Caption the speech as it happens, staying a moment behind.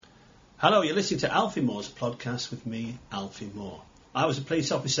Hello, you're listening to Alfie Moore's podcast with me, Alfie Moore. I was a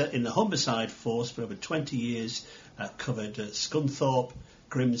police officer in the Humberside Force for over 20 years, covered Scunthorpe,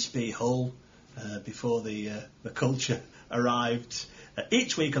 Grimsby, Hull, before the culture arrived.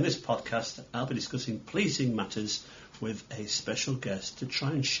 Each week on this podcast, I'll be discussing policing matters with a special guest to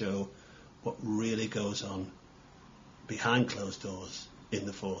try and show what really goes on behind closed doors in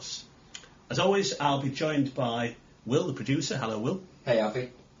the force. As always, I'll be joined by Will, the producer. Hello, Will. Hey,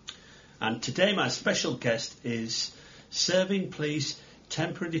 Alfie. And today my special guest is Serving Police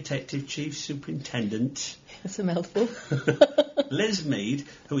Temporary Detective Chief Superintendent... That's a mouthful. Liz Mead,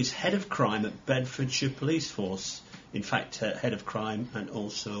 who is Head of Crime at Bedfordshire Police Force. In fact, Head of Crime and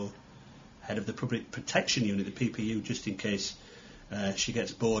also Head of the Public Protection Unit, the PPU, just in case she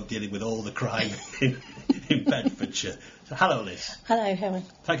gets bored dealing with all the crime in Bedfordshire. So, hello, Liz. Hello, Helen.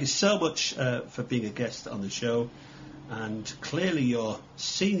 Thank you so much for being a guest on the show. And clearly you're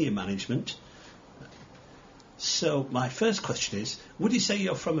senior management. So my first question is, would you say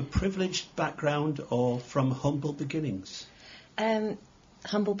you're from a privileged background or from humble beginnings?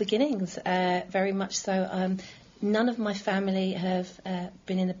 Humble beginnings, very much so. None of my family have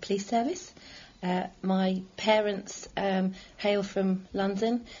been in the police service. My parents hail from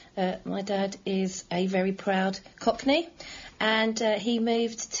London. My dad is a very proud Cockney, and he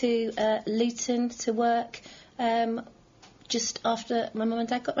moved to Luton to work just after my mum and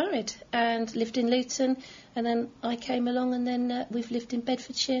dad got married, and lived in Luton, and then I came along, and then we've lived in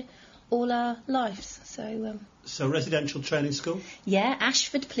Bedfordshire all our lives. So residential training school? Yeah,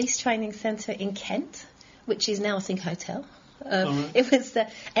 Ashford Police Training Centre in Kent, which is now I think a hotel. Right. It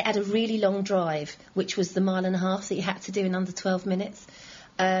had a really long drive, which was the 1.5 miles that you had to do in under 12 minutes.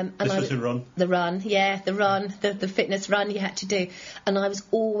 This was the run? The run, the fitness run you had to do. And I was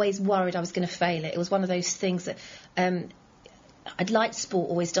always worried I was going to fail it. It was one of those things that I'd liked sport,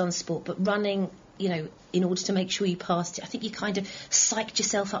 always done sport, but running, in order to make sure you passed it, I think you kind of psyched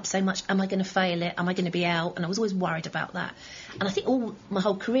yourself up so much. Am I going to fail it? Am I going to be out? And I was always worried about that. And I think my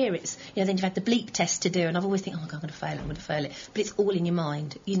whole career, it's, then you've had the bleep test to do, and I've always think, oh my God, I'm going to fail it. But it's all in your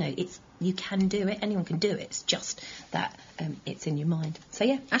mind. You can do it. Anyone can do it. It's just that it's in your mind. So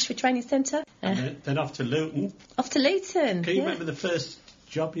yeah, Ashford Training Centre. And then off to Luton. Off to Luton. Can you remember the first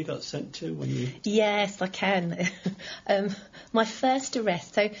job you got sent to when you... Yes, I can. My first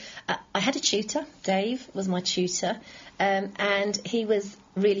arrest. So I had a tutor. Dave was my tutor, and he was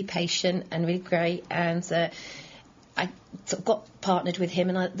really patient and really great. And I sort of got partnered with him.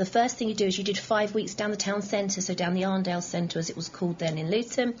 And the first thing you do is you did 5 weeks down the town centre, so down the Arndale Centre as it was called then in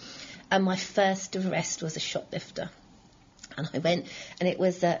Luton. And my first arrest was a shoplifter. And I went, and it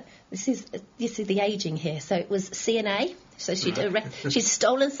was this is the ageing here. So it was C&A. So she'd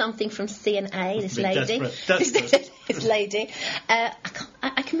stolen something from C&A. This lady, desperate. this lady.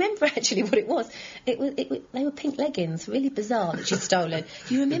 I can remember actually what it was. They were pink leggings, really bizarre that she'd stolen.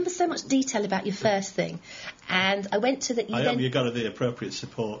 You remember so much detail about your first thing. And I went to the. I hope you got the appropriate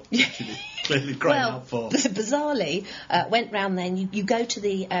support. Clearly crying out for. Bizarrely, went round then. You go to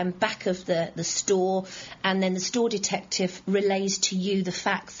the back of the store, and then the store detective relays to you the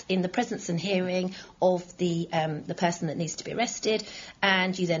facts in the presence and hearing of the person that needs to be arrested,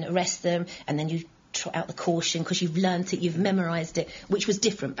 and you then arrest them, and then you trot out the caution because you've learnt it, you've memorised it, which was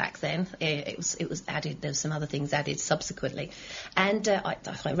different back then. It was added. There were some other things added subsequently, and I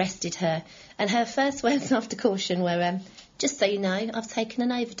arrested her, and her first words after caution were, "Just so you know, I've taken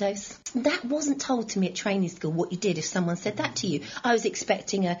an overdose." That wasn't told to me at training school what you did if someone said that to you. I was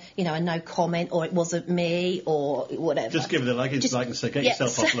expecting a no comment, or it wasn't me, or whatever. Just give it a like and say, get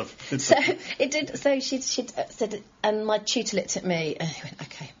yourself off, love. So it did. So she'd said, and my tutor looked at me and he went,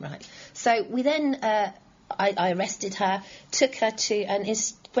 "Okay, right." So we then, I arrested her, took her to, and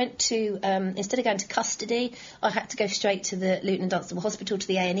went to, instead of going to custody, I had to go straight to the Luton and Dunstable Hospital, to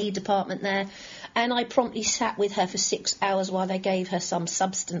the A&E department there, and I promptly sat with her for 6 hours while they gave her some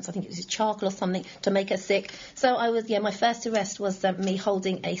substance, I think it was charcoal or something, to make her sick. So my first arrest was me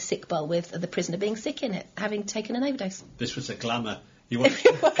holding a sick bowl with the prisoner being sick in it, having taken an overdose. This was a glamour. You weren't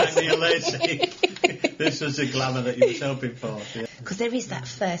kind of lazy. This was a glamour that you were hoping for. Because there is that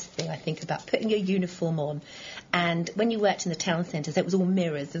first thing I think about, putting your uniform on. And when you worked in the town centres, it was all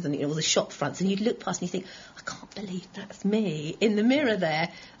mirrors, isn't it? All the shop fronts. And you'd look past and you think, I can't believe that's me in the mirror there.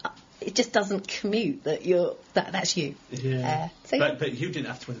 It just doesn't commute that that's you. Yeah. But you didn't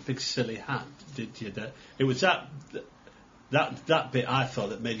have to wear the big silly hat, did you? It was that bit I thought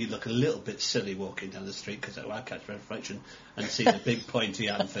that made you look a little bit silly walking down the street, because I catch reflection and see the big pointy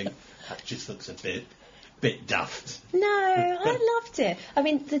hat and think, that just looks a bit daft. No, I loved it. I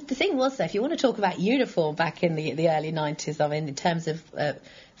mean, the thing was, though, if you want to talk about uniform back in the early 90s, I mean, in terms of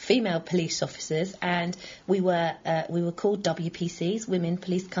female police officers, and we were called WPCs, Women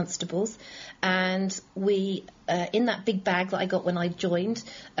Police Constables, and we in that big bag that I got when I joined,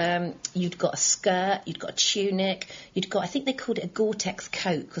 you'd got a skirt, you'd got a tunic, you'd got, I think they called it a Gore-Tex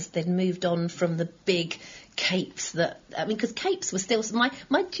coat because they'd moved on from the big capes that, I mean, because capes were still, my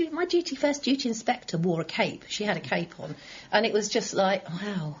first duty inspector wore a cape. She had a cape on, and it was just like,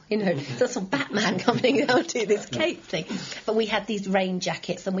 wow, you know, that's some Batman coming out to this cape thing. But we had these rain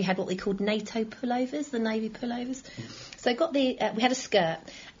jackets, and we had what we called NATO pullovers, the navy pullovers. So we had a skirt,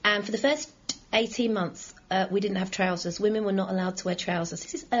 and for the first 18 months, we didn't have trousers. Women were not allowed to wear trousers.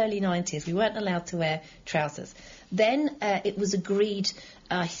 This is early 90s. We weren't allowed to wear trousers. Then it was agreed,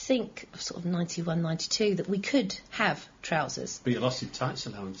 I think, sort of 91, 92, that we could have trousers. But you lost your tights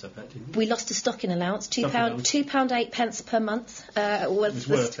allowance, I bet, didn't you? We lost a stocking allowance. £2.08 per month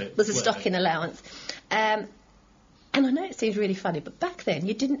was a stocking allowance. And I know it seems really funny, but back then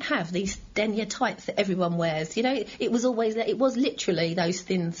you didn't have these denier tights that everyone wears. You know, it was literally those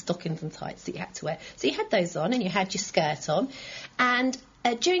thin stockings and tights that you had to wear. So you had those on, and you had your skirt on. And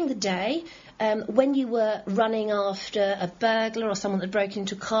during the day, when you were running after a burglar or someone that broke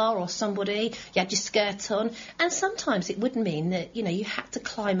into a car or somebody, you had your skirt on. And sometimes it would mean that, you know, you had to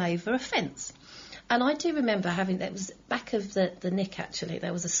climb over a fence. And I do remember that was back of the Nick, actually.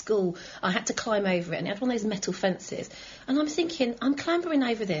 There was a school. I had to climb over it, and it had one of those metal fences. And I'm thinking, I'm clambering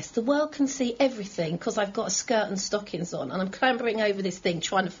over this. The world can see everything because I've got a skirt and stockings on, and I'm clambering over this thing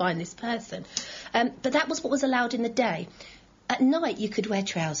trying to find this person. But that was what was allowed in the day. At night, you could wear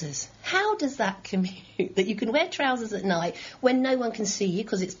trousers. How does that commute? That you can wear trousers at night when no one can see you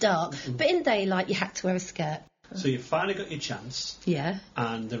because it's dark, but in daylight, you had to wear a skirt. So you finally got your chance. Yeah.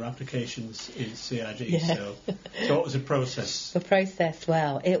 And there are applications in CID. Yeah. So what was the process? The process,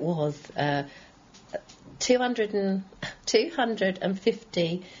 well, it was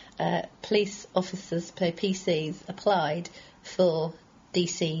 250 police officers per PCs applied for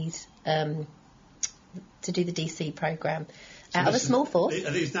DCs to do the DC programme. Out of a small force.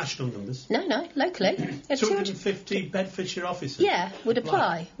 Are these national numbers? No, locally. 250 Bedfordshire officers? Yeah, would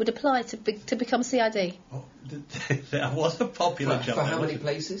apply to become CID. Oh, that was a popular job. For how many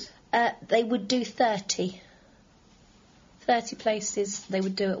places? They would do 30. 30 places they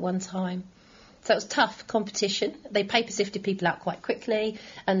would do at one time. So it was tough competition. They paper sifted people out quite quickly,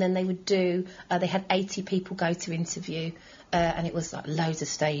 and then they would do. They had 80 people go to interview, and it was like loads of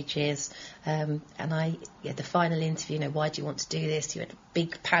stages. And the final interview. You know, why do you want to do this? You had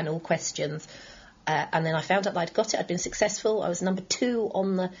big panel questions, and then I found out that I'd got it. I'd been successful. I was number 2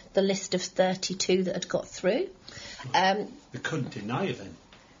 on the list of 32 that had got through. They couldn't deny you then.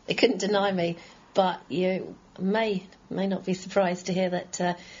 They couldn't deny me, but you may not be surprised to hear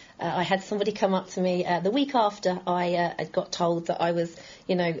that. I had somebody come up to me the week after I had got told that I was,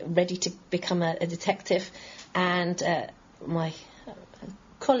 you know, ready to become a detective, and my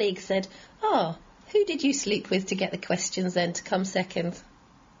colleague said, "Oh, who did you sleep with to get the questions then to come second?"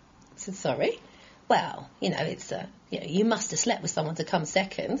 I said, "Sorry." "Well, you know, it's you must have slept with someone to come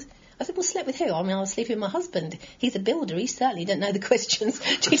second." I said, "Well, slept with who?" "I mean, I was sleeping with my husband. He's a builder. He certainly didn't know the questions.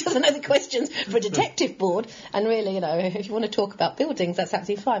 He doesn't know the questions for a detective board. And really, you know, if you want to talk about buildings, that's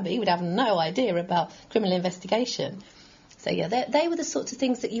absolutely fine. But he would have no idea about criminal investigation." So, yeah, they were the sorts of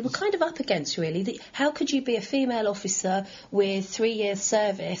things that you were kind of up against, really. How could you be a female officer with 3 years'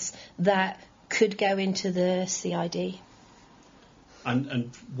 service that could go into the CID?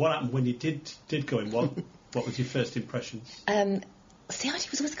 And what happened when you did go in? What was your first impressions? CID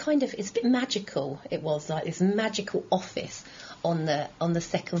was always kind of, it's a bit magical. It was like this magical office on the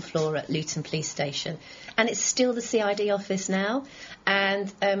second floor at Luton Police Station, and it's still the CID office now.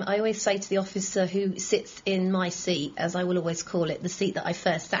 And I always say to the officer who sits in my seat, as I will always call it, the seat that I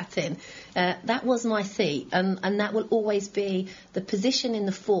first sat in, that was my seat, and that will always be the position in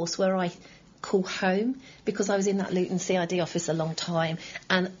the force where I call home, because I was in that Luton CID office a long time,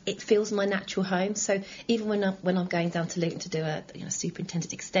 and it feels my natural home. So even when I'm going down to Luton to do a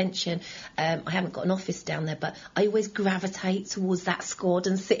superintendent extension, I haven't got an office down there, but I always gravitate towards that squad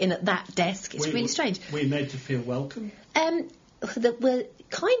and sitting at that desk. It's really strange. Were you made to feel welcome? We're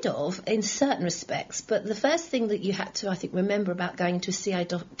kind of, in certain respects, but the first thing that you had to, I think, remember about going to a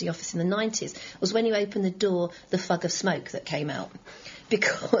CID office in the 90s was when you opened the door, the fug of smoke that came out.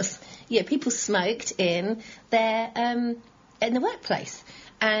 Because, people smoked in the workplace,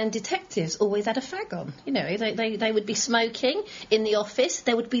 and detectives always had a fag on. You know, they would be smoking in the office.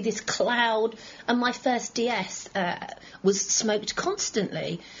 There would be this cloud, and my first DS was smoked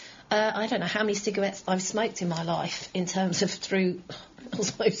constantly. I don't know how many cigarettes I've smoked in my life in terms of through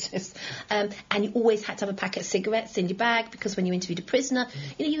osmosis. And you always had to have a packet of cigarettes in your bag, because when you interviewed a prisoner,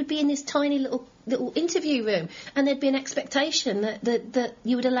 you would be in this tiny little interview room, and there'd be an expectation that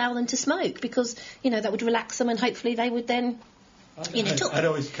you would allow them to smoke, because that would relax them, and hopefully they would then talk. I'd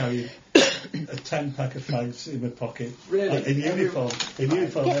always carry a 10-pack of fags in my pocket. Really? In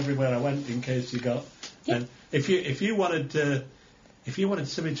uniform everywhere I went, in case you got. Yeah. And if you wanted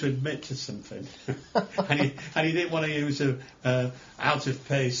somebody to admit to something, and you didn't want to use a out of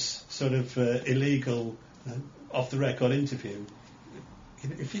pace sort of illegal off the record interview,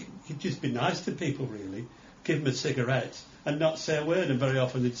 if you'd just be nice to people, really, give them a cigarette and not say a word. And very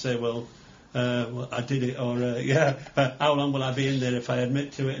often they'd say, well, I did it, or how long will I be in there if I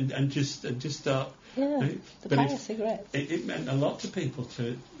admit to it, and just start. Yeah, the pack of cigarettes. It meant a lot to people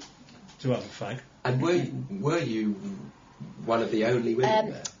to have a fag. And were you one of the only women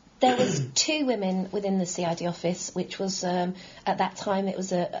there? There was 2 women within the CID office, which was at that time it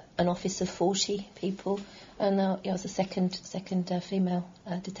was an office of 40 people, and I was the second female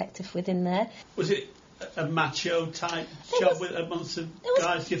detective within there. Was it a macho type job with amongst the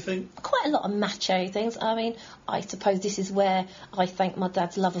guys, do you think? Quite a lot of macho things. I mean, I suppose this is where I thank my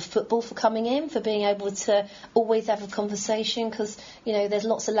dad's love of football for coming in, for being able to always have a conversation, because, there's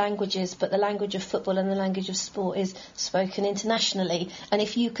lots of languages, but the language of football and the language of sport is spoken internationally. And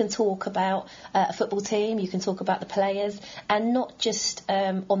if you can talk about a football team, you can talk about the players, and not just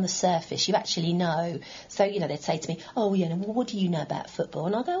on the surface, you actually know. So, they'd say to me, oh, what do you know about football?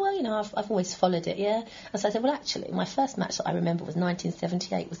 And I'll go, well, I've always followed it, yeah. And so I said, well, actually, my first match that I remember was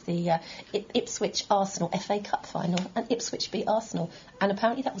 1978, was the Ipswich-Arsenal FA Cup final, and Ipswich beat Arsenal. And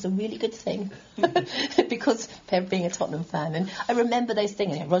apparently that was a really good thing, because being a Tottenham fan, and I remember those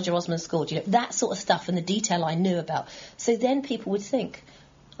things, Roger Osman scored, that sort of stuff, and the detail I knew about. So then people would think,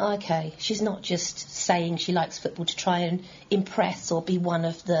 OK, she's not just saying she likes football to try and impress or be one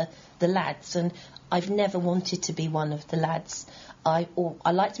of the lads. And I've never wanted to be one of the lads. I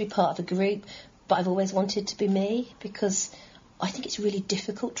like to be part of a group, but I've always wanted to be me, because I think it's really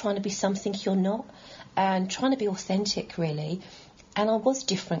difficult trying to be something you're not, and trying to be authentic, really. And I was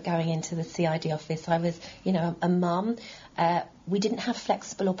different going into the CID office. I was, a mum. We didn't have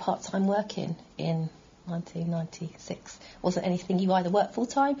flexible or part-time working in 1996. Wasn't anything. You either worked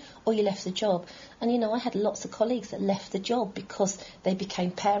full-time or you left the job. And, I had lots of colleagues that left the job because they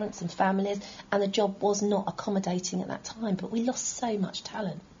became parents and families, and the job was not accommodating at that time. But we lost so much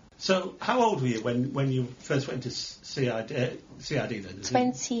talent. So, how old were you when you first went to CID then?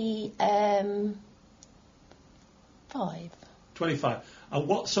 25. 25. And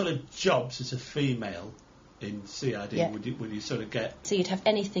what sort of jobs as a female in CID would you sort of get? So you'd have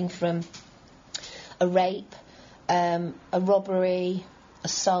anything from a rape, a robbery,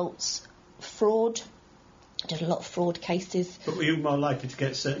 assaults, fraud. Did a lot of fraud cases. But were you more likely to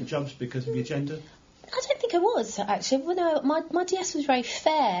get certain jobs because of your gender? I don't think I was, actually. Well, no, my DS was very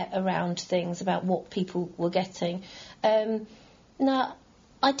fair around things, about what people were getting. Now,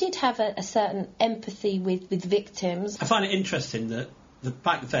 I did have a certain empathy with victims. I find it interesting that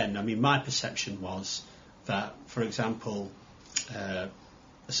back then, my perception was that, for example, a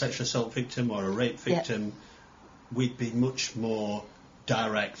sexual assault victim or a rape victim, we'd be much more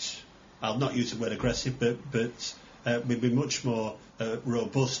direct. I'll not use the word aggressive, but we'd be much more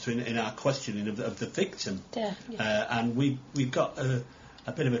robust in our questioning of the victim. And we got a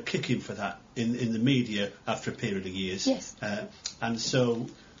bit of a kicking for that in the media after a period of years. Yes. And so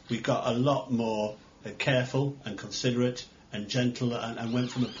we got a lot more careful and considerate and gentle, and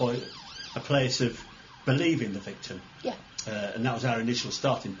went from a place of believing the victim. Yeah. And that was our initial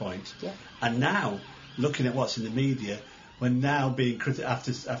starting point. Yeah. And now, looking at what's in the media, we're now being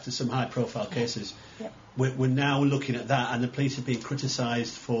after some high-profile cases. Yeah. We're now looking at that, and the police are being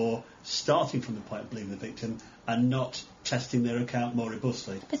criticised for starting from the point of believing the victim and not testing their account more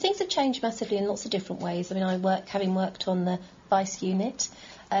robustly. But things have changed massively in lots of different ways. Having worked on the Vice unit,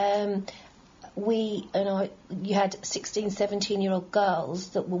 you had 16, 17-year-old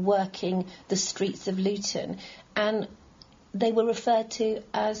girls that were working the streets of Luton, and they were referred to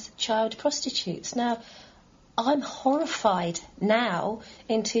as child prostitutes. Now, I'm horrified now,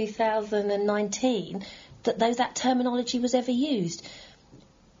 in 2019, that terminology was ever used.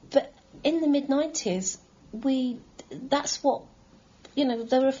 But in the mid-90s, that's what they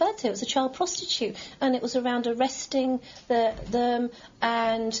were referred to as a child prostitute, and it was around arresting them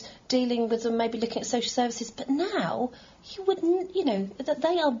and dealing with them, maybe looking at social services. But now you wouldn't, that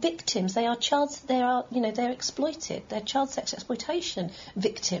they are victims. They are they're exploited. They're child sex exploitation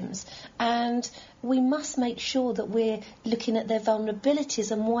victims, and we must make sure that we're looking at their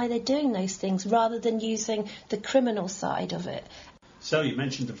vulnerabilities and why they're doing those things, rather than using the criminal side of it. So you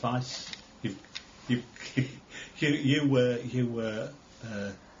mentioned the Vice.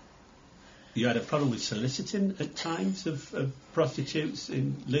 You had a problem with soliciting at times of prostitutes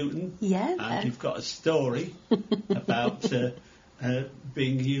in Luton. Yeah. And you've got a story about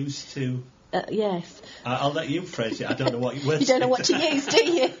being used to... yes. I'll let you phrase it. I don't know what words. You don't know what to use, do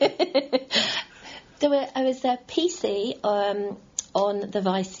you? I was a PC on the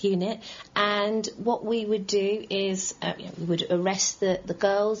Vice unit, and what we would do is we would arrest the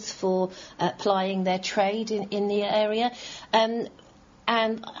girls for plying their trade in the area. And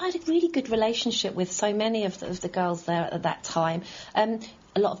I had a really good relationship with so many of the girls there at that time. A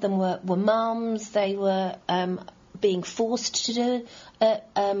lot of them were mums. They were being forced to do it.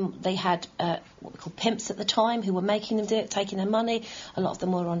 They had what we call pimps at the time who were making them do it, taking their money. A lot of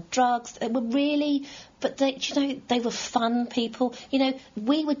them were on drugs. They were really... But they were fun people.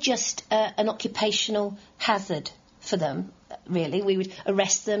 We were just an occupational hazard for them, really. We would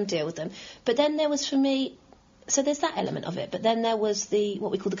arrest them, deal with them. But then there was, for me... So there's that element of it, but then there was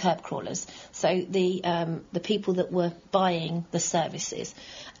what we call the curb crawlers, so the people that were buying the services,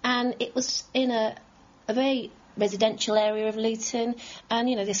 and it was in a very residential area of Luton, and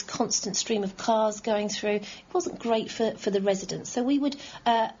this constant stream of cars going through. It wasn't great for the residents, so we would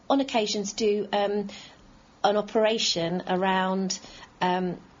on occasions do an operation around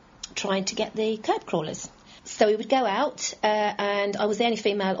trying to get the curb crawlers. So we would go out, and I was the only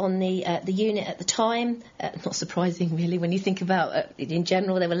female on the unit at the time. Not surprising, really, when you think about it in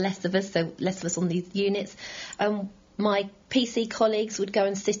general. There were less of us on these units. My PC colleagues would go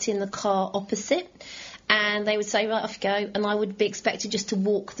and sit in the car opposite, and they would say, right, off you go, and I would be expected just to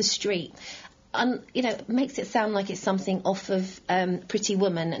walk the street. It makes it sound like it's something off of Pretty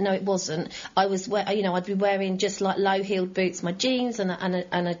Woman. No, it wasn't. I'd be wearing just like low-heeled boots, my jeans,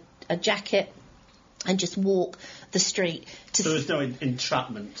 and a jacket, and just walk the street. So there's no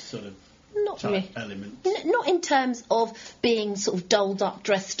entrapment sort of element? Not in terms of being sort of dolled up,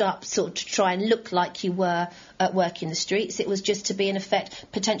 dressed up, sort of to try and look like you were at work in the streets. It was just to be, in effect,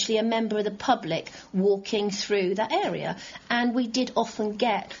 potentially a member of the public walking through that area. And we did often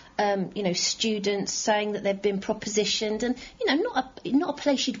get students saying that they'd been propositioned, and not a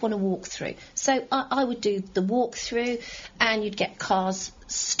place you'd want to walk through. So I would do the walk through, and you'd get cars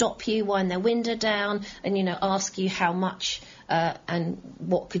stop you, wind their window down, and ask you how much and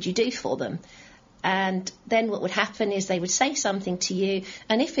what could you do for them. And then what would happen is they would say something to you,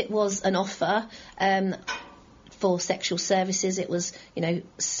 and if it was an offer for sexual services, it was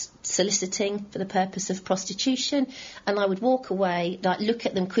soliciting for the purpose of prostitution, and I would walk away, look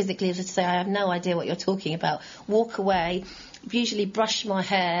at them quizzically as if to say, I have no idea what you're talking about, walk away, usually brush my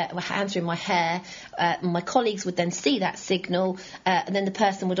hand through my hair. My colleagues would then see that signal, and then the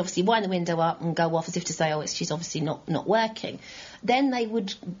person would obviously wind the window up and go off as if to say, she's obviously not working. Then they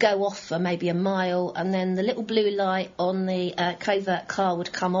would go off for maybe a mile, and then the little blue light on the covert car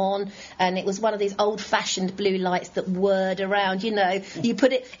would come on, and it was one of these old-fashioned blue lights that whirred around. You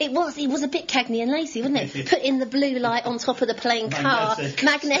put it was a bit Cagney and Lacey, wasn't it? Put in the blue light on top of the plain car,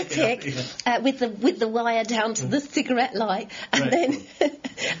 magnetic, with the wire down to the cigarette light, and then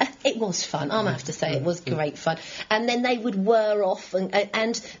it was fun. I have to say, it was great fun. And then they would whir off,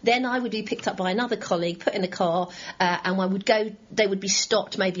 and then I would be picked up by another colleague, put in a car, and I would go. They would be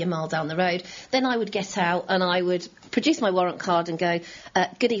stopped maybe a mile down the road. Then I would get out and I would produce my warrant card and go,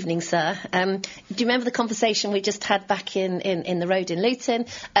 good evening, sir. Do you remember the conversation we just had back in the road in Luton?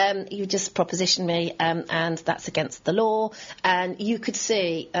 You just propositioned me, and that's against the law. And you could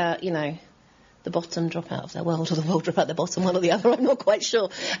see, the bottom drop out of their world, or the world drop out their bottom, one or the other, I'm not quite sure.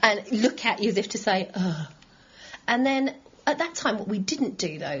 And look at you as if to say, ugh. And then at that time, what we didn't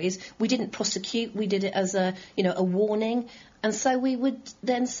do, though, is we didn't prosecute. We did it as a warning. And so we would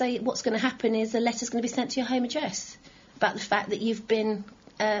then say what's going to happen is a letter's going to be sent to your home address about the fact that you've been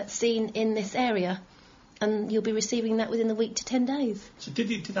seen in this area, and you'll be receiving that within the week to 10 days. So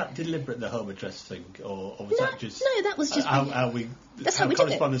did that deliberate, the home address thing, or was that just... No, that was just... That's how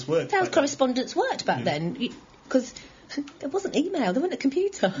correspondence worked. That's how correspondence worked back then, because there wasn't email, there wasn't a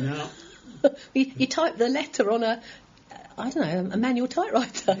computer. No. you typed the letter on a manual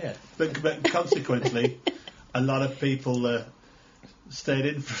typewriter. Yeah, but consequently... A lot of people stayed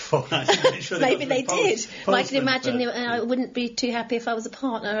in for a fortnight to make sure maybe they did. I can imagine I wouldn't be too happy if I was a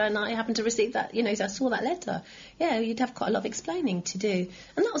partner and I happened to receive that, so I saw that letter. Yeah, you'd have quite a lot of explaining to do.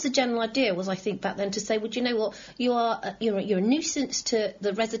 And that was the general idea, was I think back then, to say, well, do you know what, you're a nuisance to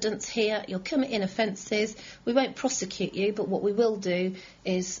the residents here, you're committing offences, we won't prosecute you, but what we will do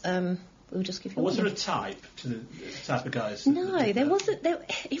is we'll just give you. Was there a type to the type of guys? No, there wasn't.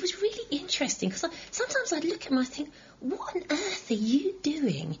 It was really interesting because sometimes I'd look at them and I think, what on earth are you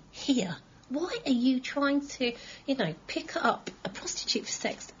doing here? Why are you trying to, pick up a prostitute for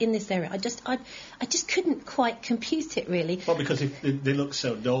sex in this area? I just couldn't quite compute it really. Well, because they look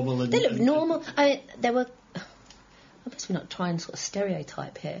so normal. They look normal. There were. I guess we're not trying to sort of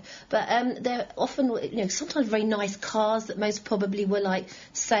stereotype here, but they're often, sometimes very nice cars that most probably were like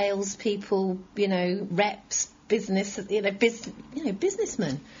salespeople, reps, businessmen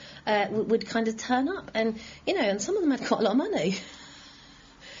would kind of turn up, and and some of them had quite a lot of money.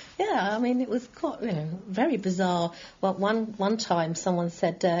 Yeah, I mean, it was quite, very bizarre. Well, one time someone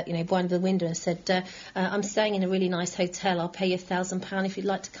said, behind the window and said, I'm staying in a really nice hotel, I'll pay you £1,000 if you'd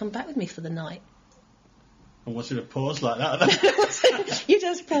like to come back with me for the night. And was it a pause like that? You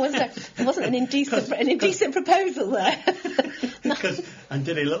just paused there. It wasn't an indecent proposal there. No. And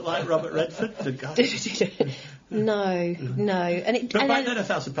did he look like Robert Redford? The guy? No. And but back then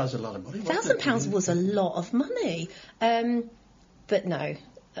 £1,000 was a lot of money. £1,000 was a lot of money. But no.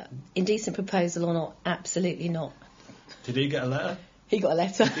 Indecent proposal or not, absolutely not. Did he get a letter? He got a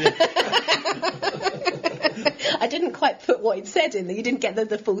letter. Yeah. I didn't quite put what he'd said in there. You didn't get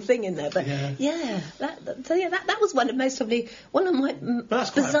the full thing in there, but that was one of my.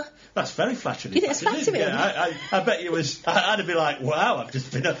 But that's very flattering. You think it's flattering? Yeah, I bet you was. I'd be like, wow, I've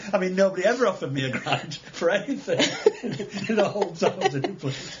just been. I mean, nobody ever offered me £1,000 for anything in the whole time.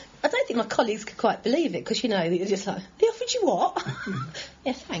 I don't think my colleagues could quite believe it because they're just like, they offered you what?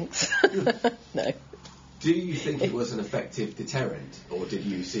 Yeah, thanks. No. Do you think it was an effective deterrent, or did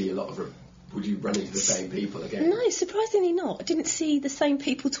you see a lot of? Would you run into the same people again? No, surprisingly not. I didn't see the same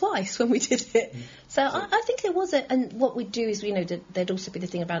people twice when we did it. So I think there was and what we'd do is, there'd also be the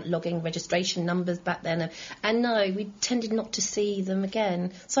thing about logging registration numbers back then. And no, we tended not to see them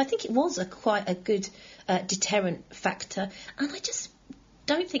again. So I think it was quite a good deterrent factor. And I just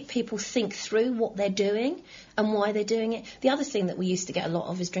don't think people think through what they're doing and why they're doing it. The other thing that we used to get a lot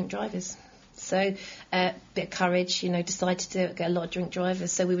of is drink drivers. So a bit of courage, decide to get a lot of drink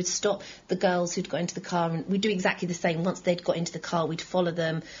drivers. So we would stop the girls who'd got into the car, and we'd do exactly the same. Once they'd got into the car, we'd follow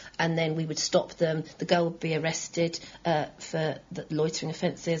them, and then we would stop them. The girl would be arrested for the loitering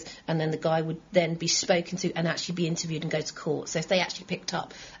offences, and then the guy would then be spoken to and actually be interviewed and go to court. So if they actually picked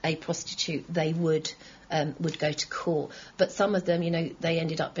up a prostitute, they would go to court. But some of them, they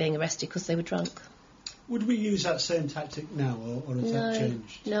ended up being arrested because they were drunk. Would we use that same tactic now, or has that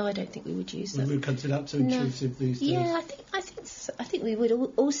changed? No, I don't think we would use that. Would we consider that too intrusive these days? Yeah, I think we would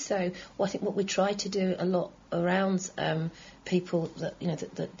also. Well, I think what we try to do a lot around people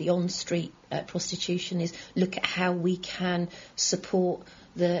that the on-street prostitution is look at how we can support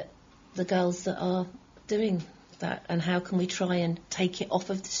the girls that are doing that, and how can we try and take it off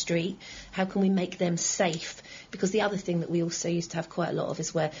of the street, how can we make them safe, because the other thing that we also used to have quite a lot of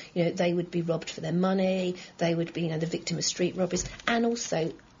is where they would be robbed for their money, they would be the victim of street robberies, and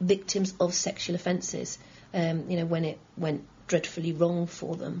also victims of sexual offences, when it went dreadfully wrong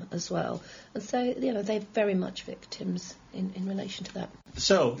for them as well. And so they're very much victims in relation to that.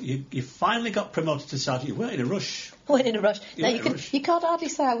 So you finally got promoted to sergeant. You weren't in a rush. I wasn't in a rush. You can't hardly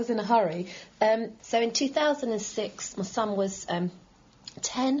say I was in a hurry. So in 2006, my son was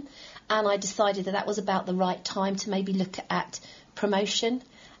 10, and I decided that was about the right time to maybe look at promotion.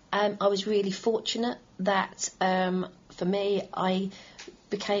 I was really fortunate that for me, I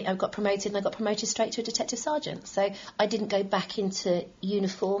got promoted, and I got promoted straight to a detective sergeant. So I didn't go back into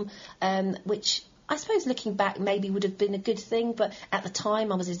uniform, which I suppose looking back maybe would have been a good thing, but at the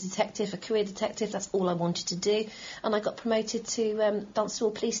time I was a detective, a career detective, that's all I wanted to do. And I got promoted to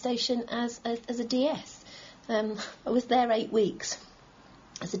Dunstable Police Station as a DS. I was there 8 weeks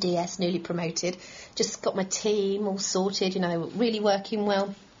as a DS, newly promoted, just got my team all sorted, really working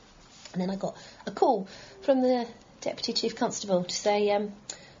well. And then I got a call from the Deputy Chief Constable to say,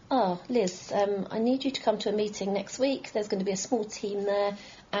 Liz, I need you to come to a meeting next week. There's going to be a small team there,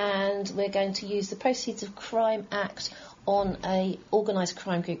 and we're going to use the Proceeds of Crime Act on a organised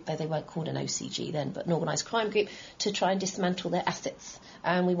crime group, though they weren't called an OCG then, but an organised crime group, to try and dismantle their assets.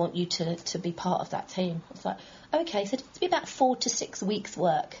 And we want you to be part of that team. I was like, OK, so it's be about 4 to 6 weeks'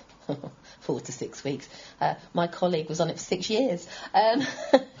 work. 4 to 6 weeks. My colleague was on it for 6 years. And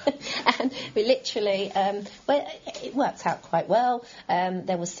we literally, it worked out quite well.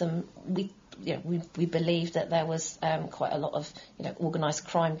 There was some, we believed that there was quite a lot of, organised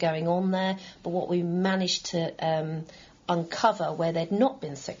crime going on there. But what we managed to uncover, where they'd not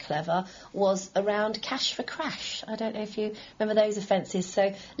been so clever, was around cash for crash. I don't know if you remember those offences.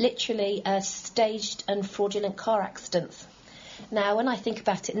 So literally staged and fraudulent car accidents. Now, when I think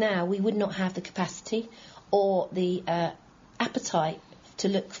about it now, we would not have the capacity or the appetite to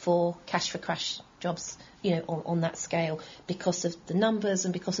look for cash for crash jobs, on that scale, because of the numbers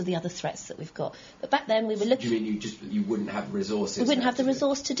and because of the other threats that we've got. But back then we were looking... Do you mean you wouldn't have resources? We wouldn't have the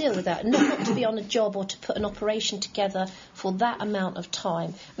resource to deal with that, not to be on a job or to put an operation together for that amount of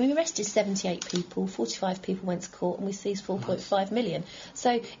time. I mean, we arrested 78 people, 45 people went to court, and we seized 4.5 million.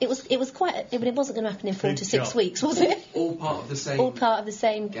 So it was quite... It wasn't going to happen in 4 to 6 weeks, was it? All part of the same... All part of the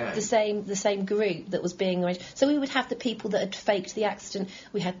same gang. the same group that was being arranged. So we would have the people that had faked the accident.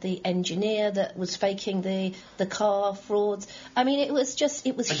 We had the engineer that was faking the car frauds. I mean, it was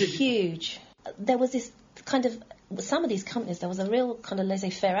huge. There was this kind of... Some of these companies, there was a real kind of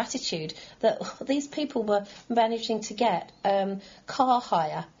laissez-faire attitude that these people were managing to get car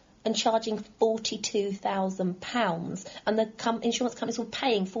hire and charging £42,000, and the insurance companies were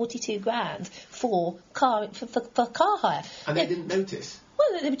paying 42 grand for car hire. And they didn't notice?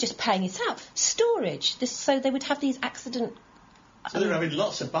 Well, they were just paying it out. Storage. So they would have these accident... So they were having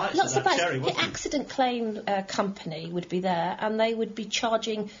lots of bites of that cherry, wasn't The accident claim company would be there, and they would be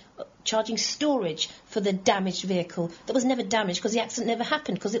charging storage for the damaged vehicle that was never damaged because the accident never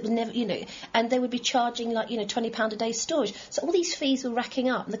happened, because it was never, and they would be charging £20 a day storage. So all these fees were racking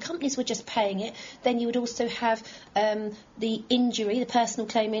up, and the companies were just paying it. Then you would also have the injury, the personal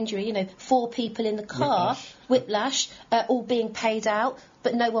claim injury, 4 people in the car, whiplash, all being paid out,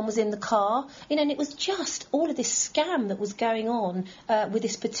 but no one was in the car, and it was just all of this scam that was going on with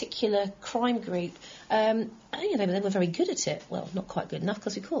this particular crime group. They were very good at it. Well, not quite good enough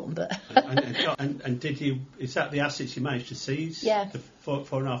because we caught them, but... and did you... Is that the assets you managed to seize? Yeah. The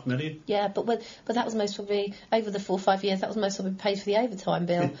 4.5 million? Yeah, but that was most probably, over the 4 or 5 years, that was most probably paid for the overtime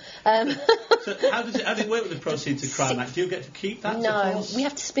bill. So how did it work with the Proceeds of Crime Act? Do you get to keep that? No, we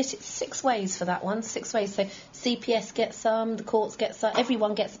have to split it 6 ways for that one. 6 ways. So CPS gets some, the courts get some,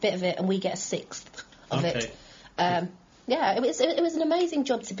 everyone gets a bit of it, and we get a 1/6 of it. Yeah, it was an amazing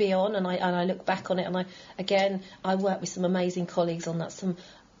job to be on, and I look back on it, and I worked with some amazing colleagues on that, some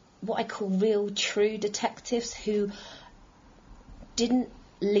what I call real true detectives who didn't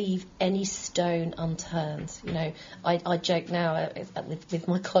leave any stone unturned. I joke now with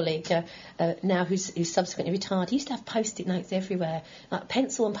my colleague now who's subsequently retired. He used to have post-it notes everywhere, like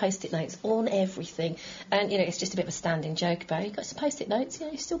pencil and post-it notes on everything, and it's just a bit of a standing joke about it. You've got some post-it notes,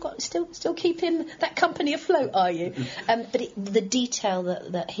 you still keeping that company afloat, are you? But the detail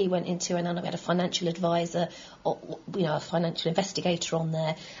that he went into, and we had a financial advisor, or a financial investigator on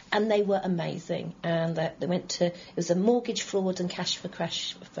there, and they were amazing. And they went to, it was a mortgage fraud and cash for crash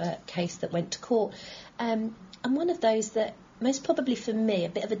case that went to court, and one of those that most probably for me a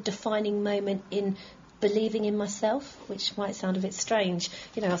bit of a defining moment in believing in myself, which might sound a bit strange.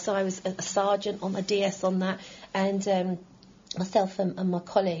 So I was a sergeant on a DS on that, and myself and my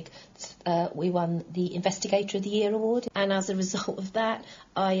colleague, we won the Investigator of the Year award, and as a result of that,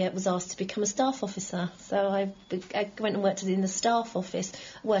 I was asked to become a staff officer. So I went and worked in the staff office,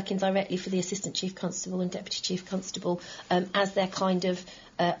 working directly for the Assistant Chief Constable and Deputy Chief Constable as their kind of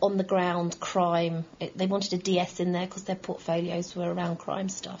on-the-ground crime. They wanted a DS in there because their portfolios were around crime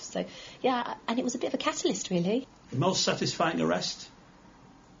stuff. So, yeah, and it was a bit of a catalyst, really. Most satisfying arrest?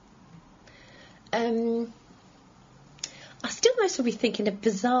 I still most probably think in a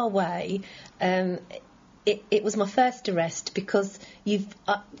bizarre way, it was my first arrest, because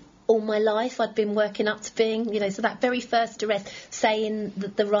all my life I'd been working up to being, so that very first arrest, saying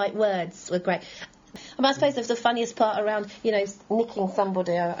the right words were great. I suppose that was the funniest part around, nicking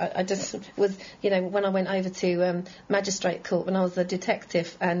somebody. I just was, when I went over to magistrate court when I was a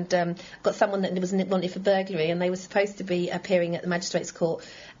detective, and got someone that was wanted for burglary, and they were supposed to be appearing at the magistrate's court,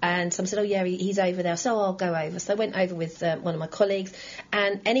 and someone said, oh yeah, he's over there, so I'll go over. So I went over with one of my colleagues,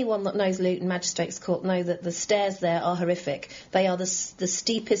 and anyone that knows Luton Magistrates Court know that the stairs there are horrific. They are the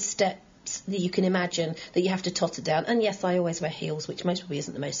steepest steps that you can imagine, that you have to totter down. And yes, I always wear heels, which most probably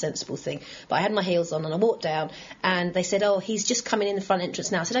isn't the most sensible thing, but I had my heels on and I walked down, and they said, oh, he's just coming in the front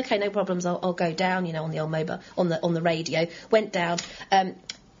entrance now. I said, okay, no problems, I'll go down, on the old mobile, on the radio. Went down,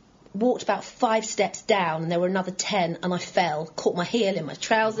 walked about 5 steps down, and there were another 10, and I fell, caught my heel in my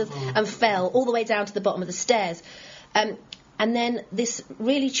trousers and fell all the way down to the bottom of the stairs. And then this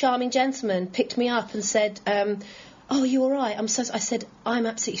really charming gentleman picked me up and said, oh, you all right? I said, I'm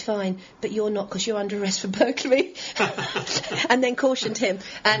absolutely fine, but you're not, because you're under arrest for burglary. And then cautioned him.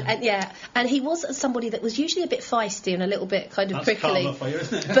 And he was somebody that was usually a bit feisty and a little bit kind of prickly. That's karma for you,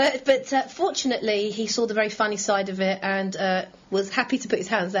 isn't it? But fortunately, he saw the very funny side of it, and was happy to put his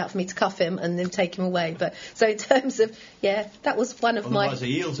hands out for me to cuff him and then take him away. But so in terms of, that was one of Otherwise the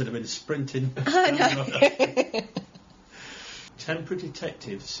heels would have been sprinting. Oh, no. Temporary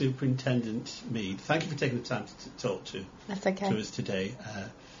Detective Superintendent Mead, thank you for taking the time to talk to That's okay. to us today.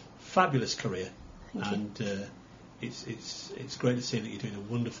 Fabulous career, Thank you. and it's great to see that you're doing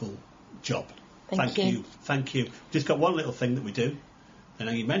a wonderful job. Thank you. Thank you. Just got one little thing that we do,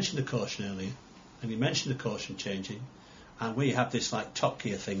 and you mentioned the caution earlier, and you mentioned the caution changing, and we have this like Top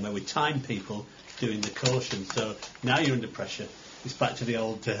Gear thing where we time people doing the caution. So now you're under pressure. It's back to the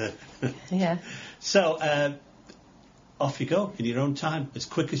old. Yeah. So. Off you go in your own time, as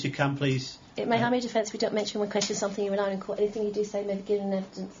quick as you can, please. It may harm your defence if we don't mention when question something you rely on court. Anything you do say may be given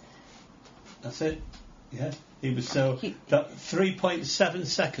evidence. That's it. Yeah. He was that 3.7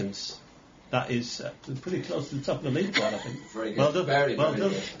 seconds. That is pretty close to the top of the leaderboard, I think. Very good. Well done. Very well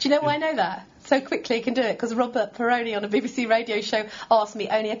good. done. Do you know why I know that? So quickly he can do it, because Robert Perroni on a BBC radio show asked me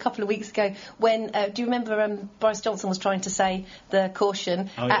only a couple of weeks ago when, do you remember Boris Johnson was trying to say the caution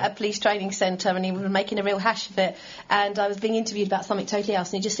at a police training centre, and he was making a real hash of it, and I was being interviewed about something totally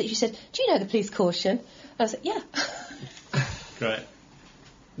else, and he just literally said, do you know the police caution? And I was like, yeah. Great.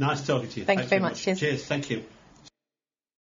 Nice talking to you. Thank you Thanks very much. Cheers. Cheers. Thank you.